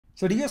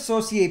So do you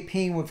associate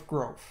pain with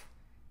growth?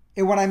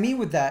 And what I mean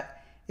with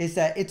that is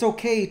that it's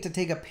okay to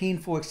take a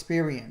painful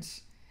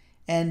experience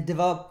and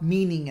develop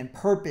meaning and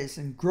purpose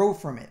and grow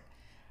from it.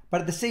 But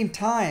at the same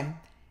time,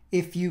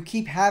 if you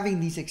keep having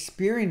these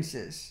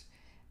experiences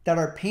that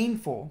are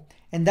painful,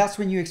 and that's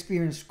when you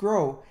experience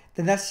grow,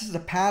 then that's just a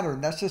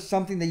pattern. That's just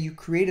something that you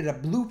created, a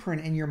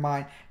blueprint in your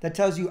mind that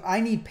tells you, I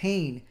need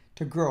pain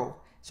to grow.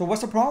 So what's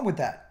the problem with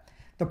that?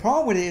 The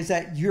problem with it is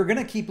that you're going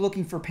to keep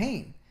looking for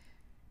pain.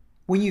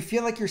 When you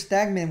feel like you're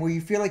stagnant, where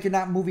you feel like you're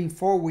not moving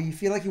forward, where you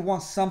feel like you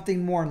want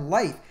something more in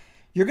life,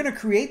 you're going to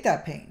create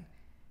that pain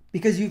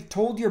because you've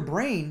told your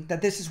brain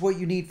that this is what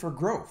you need for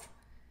growth.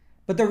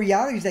 But the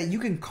reality is that you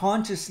can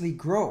consciously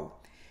grow.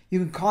 You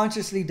can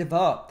consciously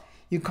develop.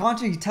 You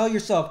consciously tell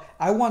yourself,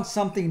 I want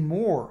something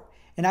more,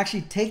 and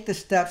actually take the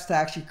steps to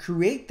actually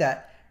create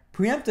that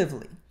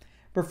preemptively.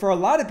 But for a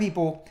lot of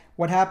people,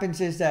 what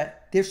happens is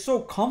that they're so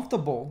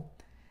comfortable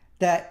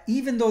that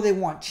even though they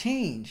want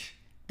change,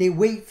 they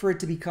wait for it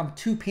to become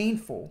too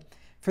painful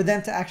for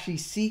them to actually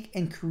seek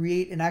and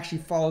create and actually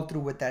follow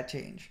through with that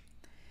change.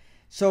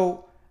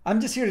 So I'm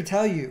just here to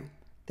tell you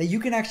that you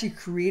can actually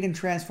create and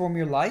transform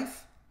your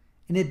life,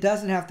 and it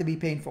doesn't have to be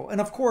painful.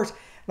 And of course,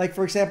 like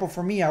for example,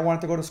 for me, I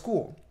wanted to go to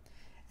school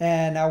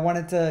and I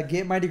wanted to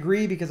get my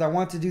degree because I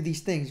wanted to do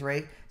these things,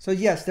 right? So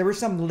yes, there were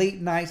some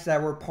late nights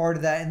that were part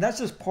of that, and that's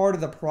just part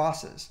of the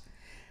process.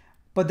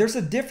 But there's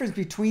a difference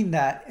between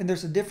that, and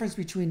there's a difference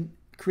between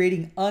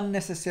creating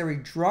unnecessary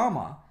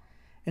drama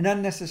and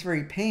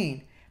unnecessary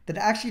pain that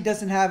actually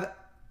doesn't have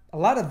a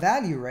lot of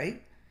value,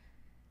 right?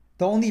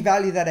 The only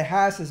value that it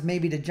has is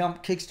maybe to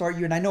kickstart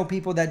you. And I know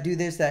people that do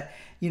this, that,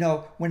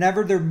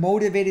 whenever they're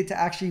motivated to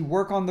actually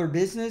work on their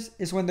business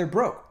is when they're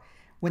broke,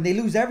 when they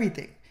lose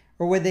everything,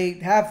 or when they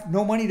have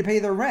no money to pay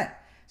their rent.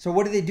 So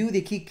what do?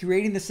 They keep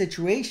creating the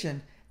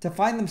situation to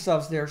find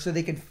themselves there so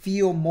they can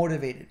feel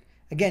motivated.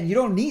 Again, you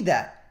don't need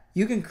that.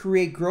 You can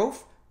create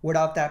growth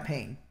without that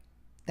pain.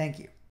 Thank you.